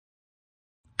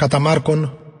Κατά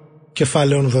Μάρκον,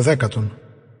 κεφάλαιον 12.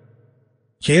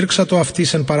 Και ήρξα το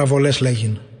αυτής εν παραβολές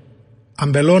λέγειν.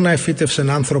 Αμπελώνα εφύτευσεν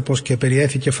άνθρωπος και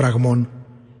περιέθηκε φραγμών,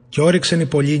 και όριξεν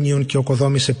υπολίνιον και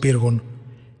οκοδόμησε πύργων,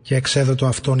 και εξέδωτο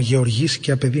αυτόν γεωργής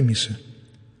και απεδίμησε.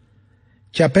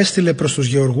 Και απέστειλε προς τους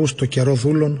γεωργούς το καιρό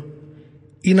δούλων,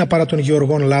 ή να παρά των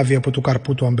γεωργών λάβει από του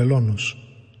καρπού του αμπελώνος.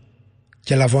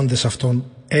 Και λαβώντες αυτόν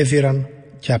έδιραν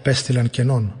και απέστειλαν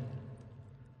κενών.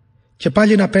 Και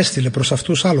πάλιν απέστειλε προς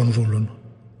αυτούς άλλων δούλων,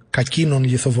 κακίνων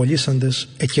λιθοβολήσαντες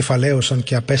εκεφαλαίωσαν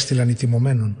και απέστειλαν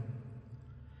ητιμωμένων.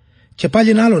 Και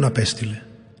πάλιν άλλων απέστειλε,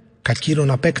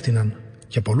 κακίνων απέκτηναν,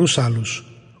 και πολλούς άλλους,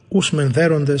 ους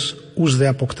μενδέροντες, ους δε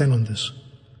αποκτένοντες.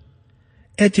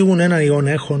 Έτσι ούν έναν ιόν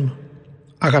έχων,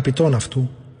 αγαπητόν αυτού,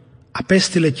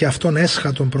 απέστειλε και αυτόν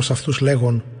έσχατον προς αυτούς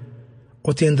λέγον,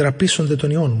 ότι εντραπίσονται τον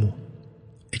ιόν μου.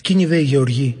 Εκείνοι δε οι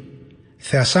γεωργοί,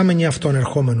 θεασάμενοι αυτόν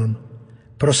ερχόμενον,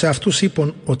 προς εαυτούς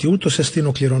είπον ότι ούτως εστίν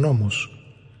ο κληρονόμος.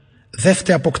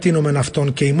 Δεύτε αποκτήνομεν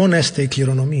αυτόν και ημών έστε η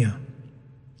κληρονομία.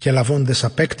 Και λαβώντες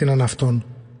απέκτηναν αυτόν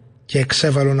και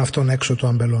εξέβαλον αυτόν έξω του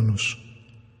αμπελώνος.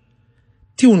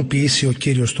 Τι ουν ποιήσει ο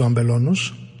Κύριος του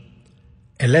αμπελώνος?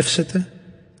 Ελεύσεται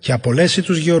και απολέσει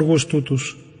τους γεωργούς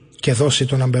τούτους και δώσει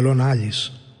τον αμπελώνα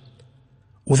άλλης.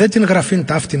 Ουδέ την γραφήν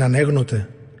ταύτην ανέγνοτε,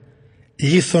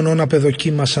 λίθωνον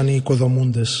απεδοκίμασαν οι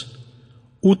οικοδομούντες,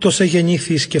 ούτως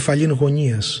εγεννήθη εις κεφαλήν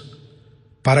γωνίας,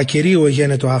 παρακυρίου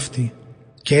εγένετο αύτη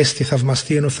και έστι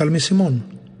θαυμαστή εν οφθαλμισιμών.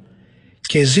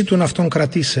 Και ζήτουν αυτόν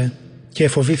κρατήσε και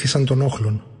εφοβήθησαν τον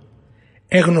όχλον.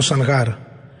 Έγνωσαν γάρ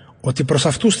ότι προς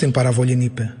αυτούς την παραβολήν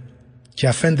είπε, και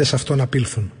αφέντες αυτόν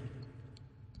απήλθουν.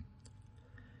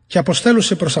 Και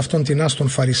αποστέλουσε προς αυτόν τινάς των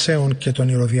Φαρισαίων και των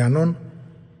Ηρωδιανών,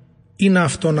 ή να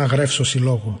αυτόν αγρεύσωσι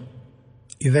λόγο.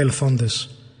 Οι δε ελθόντες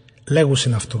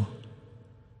λέγουσιν αυτό.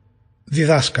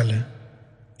 Διδάσκαλε,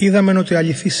 είδαμεν ότι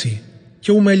αληθήσει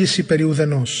και ου μέληση περί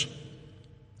ουδενός.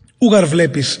 Ούγαρ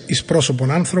βλέπεις εις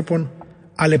πρόσωπον άνθρωπων,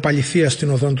 αλλά επαληθεία στην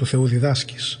οδόν του Θεού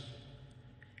διδάσκεις.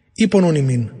 Είπον ούν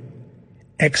ημίν,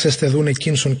 έξεστε δουν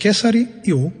εκκίνσον Κέσαρι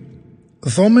ή ου,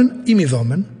 δόμεν ή μη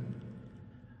δόμεν.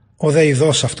 Ο δε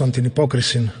ειδός αυτόν την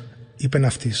υπόκρισιν, είπεν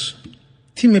αυτής,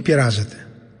 τι με πειράζετε,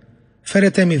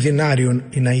 φέρετε μη δινάριον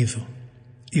ή να είδω,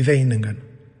 ή δε ίνεγκαν.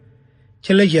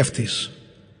 Και λέγει αυτής,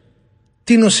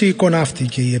 τίνος η εικόνα αυτή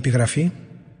και η επιγραφή,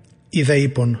 ή δε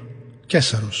είπον,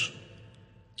 Κέσαρος.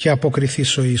 Και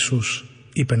αποκριθείς ο Ιησούς,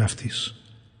 είπεν αυτής,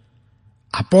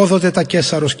 απόδοτε τα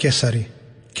Κέσαρος Κέσαρι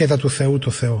και τα του Θεού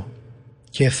το Θεό,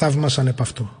 και εθαύμασαν επ'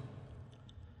 αυτό.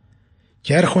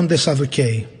 Και έρχονται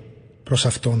Σαδουκαίοι προς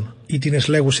αυτόν, ή την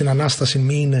λέγουσιν Ανάσταση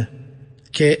μη είναι,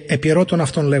 και επιερώτων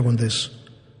αυτόν λέγοντες,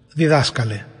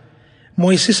 διδάσκαλε,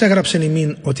 Μωυσής έγραψεν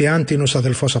ημίν ότι αν τίνος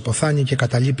αδελφός αποθάνει και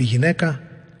καταλείπει γυναίκα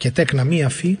και τέκνα μία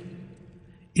φύ,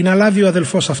 ή να λάβει ο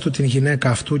αδελφός αυτού την γυναίκα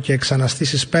αυτού και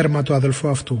εξαναστήσει σπέρμα το αδελφό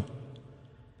αυτού.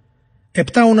 7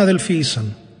 ούν αδελφοί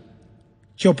ήσαν,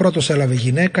 και ο πρώτος έλαβε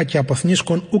γυναίκα και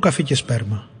αποθνίσκον ούκ αφήκε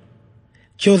σπέρμα.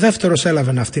 Και ο δεύτερος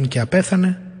έλαβεν αυτήν και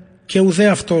απέθανε, και ουδέ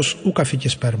αυτός ούκ αφήκε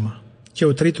σπέρμα, και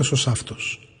ο τρίτος ως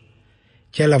αυτός.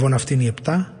 Και έλαβον αυτήν οι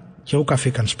 7 και ούκ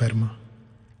αφήκαν σπέρμα.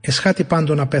 Εσχάτη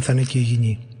πάντων απέθανε και η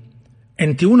γυνή.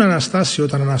 Εν τιούν αναστάσει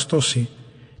όταν αναστώσει,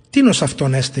 τίνος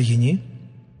αυτόν έστε γυνή,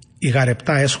 οι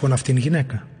γαρεπτά έσχον αυτήν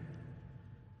γυναίκα.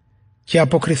 Και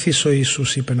αποκριθείς ο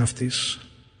Ιησούς είπεν αυτής,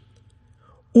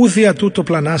 ου δια τούτο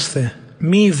πλανάστε,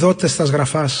 μη ειδότες τας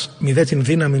γραφάς, μη δε την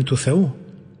δύναμην του Θεού.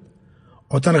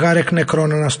 Όταν γάρ εκ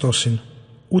νεκρών αναστώσιν,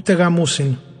 ούτε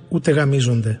γαμούσιν, ούτε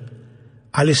γαμίζονται,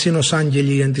 αλυσίνος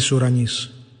άγγελοι εν της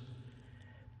ουρανής.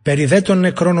 Περί δε των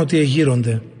νεκρών ότι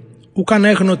εγείρονται, ουκ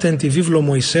ανέγνωτε εν τη βίβλο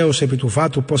Μωυσέως επί του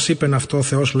βάτου πως είπεν αυτό ο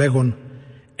Θεός λέγον,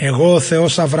 εγώ ο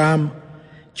Θεός Αβραάμ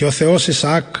και ο Θεός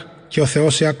Ισαάκ και ο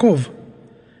Θεός Ιακώβ.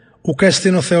 Ουκ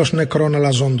έστιν ο Θεός νεκρών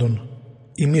αλαζόντων,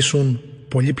 ημίσουν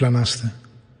πολύ πλανάστε.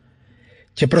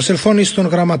 Και προσελθών εις των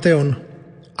γραμματέων,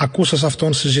 ακούσας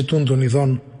αυτόν συζητούν των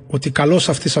ειδών, ότι καλώς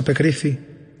αυτής απεκρίθη,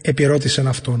 επιρώτησεν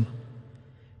αυτόν,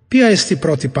 ποια εστί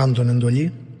πρώτη πάντων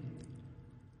εντολή?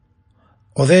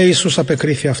 Ο δε Ιησούς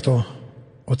απεκρίθη αυτό,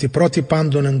 ότι πρώτη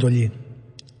πάντων εντολή.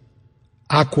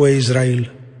 Άκουε Ισραήλ,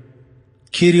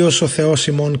 Κύριος ο Θεός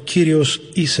ημών, Κύριος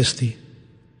ίσεστη,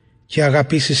 και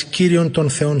αγαπήσεις Κύριον τον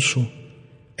Θεόν σου,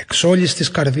 εξ όλης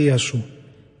της καρδίας σου,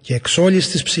 και εξ όλης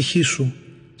της ψυχής σου,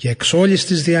 και εξ όλης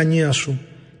της διανοίας σου,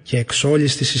 και εξ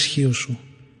όλης της ισχύου σου.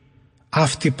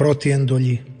 Αυτή πρώτη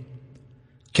εντολή.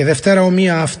 Και δευτέρα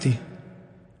ομοία αυτή,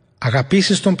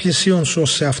 αγαπήσεις τον πλησίον σου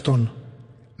ως σε αυτόν,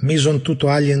 μίζον τούτο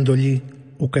άλλη εντολή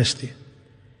ουκ έστι.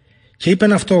 Και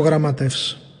είπεν αυτό ο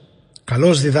γραμματεύς,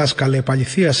 καλώς διδάσκαλε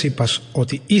επαληθείας είπας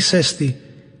ότι εις έστι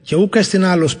και ούκ έστιν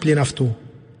άλλος πλην αυτού,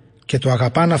 και το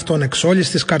αγαπάν αυτόν εξ όλης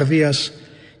της καρδίας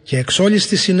και εξ όλης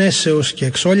της συνέσεως και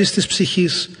εξ όλης της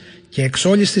ψυχής και εξ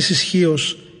όλης της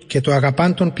ισχύος και το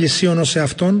αγαπάν των πλησίων ως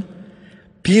εαυτόν,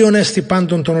 πλείον έστι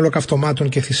πάντων των ολοκαυτωμάτων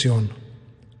και θυσιών.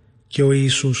 Και ο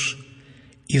Ιησούς,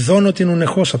 ειδών ότι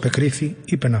νουνεχώς απεκρίθη,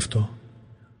 είπεν αυτό: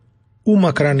 ου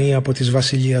μακρανή από της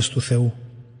βασιλείας του Θεού.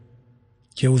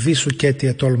 Και ουδήσου κέτι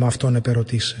ετόλμα αυτόν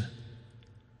επερωτήσε.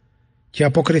 Και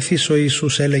αποκριθείς ο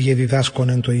Ιησούς έλεγε διδάσκον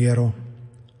εν το ιερό: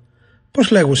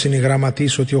 πώς λέγουσιν οι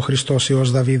γραμματείς ότι ο Χριστός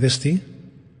Υιός Δαβίδ εστί;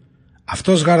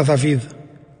 Αυτός γάρ Δαβίδ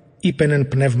είπεν εν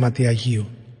πνεύματι Αγίου: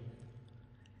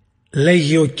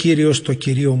 λέγει ο Κύριος το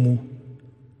Κυρίο μου,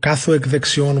 κάθου εκ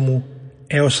δεξιών μου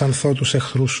έως ανθώ τους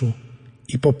εχθρούς σου,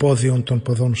 υποπόδιον των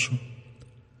ποδών σου.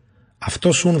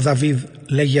 Αυτός ούν Δαβίδ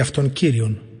λέγει αυτόν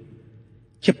Κύριον.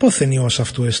 Και πόθεν Υιός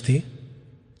αυτού εστί;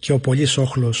 Και ο πολύς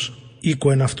όχλος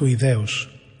οίκοεν αυτού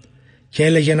ιδέως. Και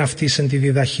έλεγεν αυτής εν τη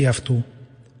διδαχή αυτού: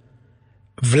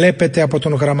 βλέπετε από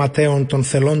των γραμματέων των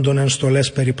θελόντων εν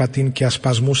στολές περιπατήν και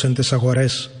ασπασμούς εν τες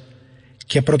αγορές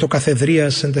και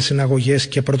πρωτοκαθεδρίας εν τες συναγωγές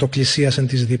και πρωτοκλησίας εν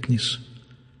της δείπνης.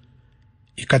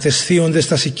 Οι κατεσθίοντες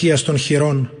τας οικίας των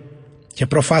χειρών και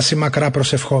προφάση μακρά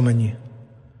προσευχόμενοι,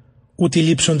 ούτι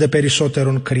λείψονται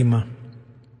περισσότερον κρίμα.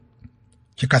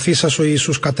 Και καθίσας ο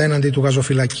Ιησούς κατέναντι του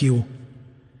γαζοφυλακίου,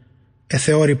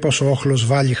 εθεώρη πως ο όχλος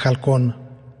βάλει χαλκόν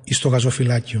εις το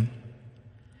γαζοφυλάκιον.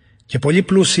 Και πολλοί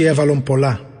πλούσιοι έβαλον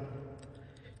πολλά,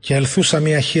 και ελθούσα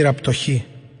μία χείρα πτωχή,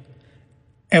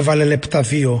 έβαλε λεπτά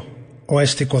 2 ο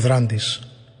έστι κοδράντης,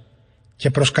 και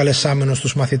προσκαλεσάμενος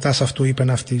τους μαθητάς αυτού είπεν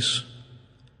αυτής: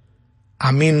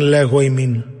 αμήν λέγω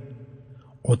ημίν,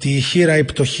 ότι η χείρα η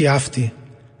πτωχή αυτή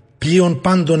πλείον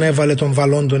πάντων έβαλε των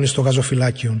βαλόντων εις το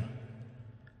γαζοφυλάκιον.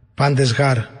 Πάντες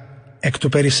γάρ εκ του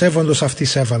περισσεύοντος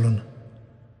αυτής έβαλον.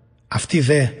 Αυτή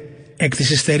δε εκ της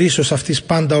υστερήσεως αυτής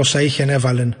πάντα όσα είχεν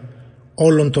έβαλεν,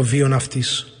 όλων το βίον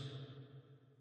αυτής.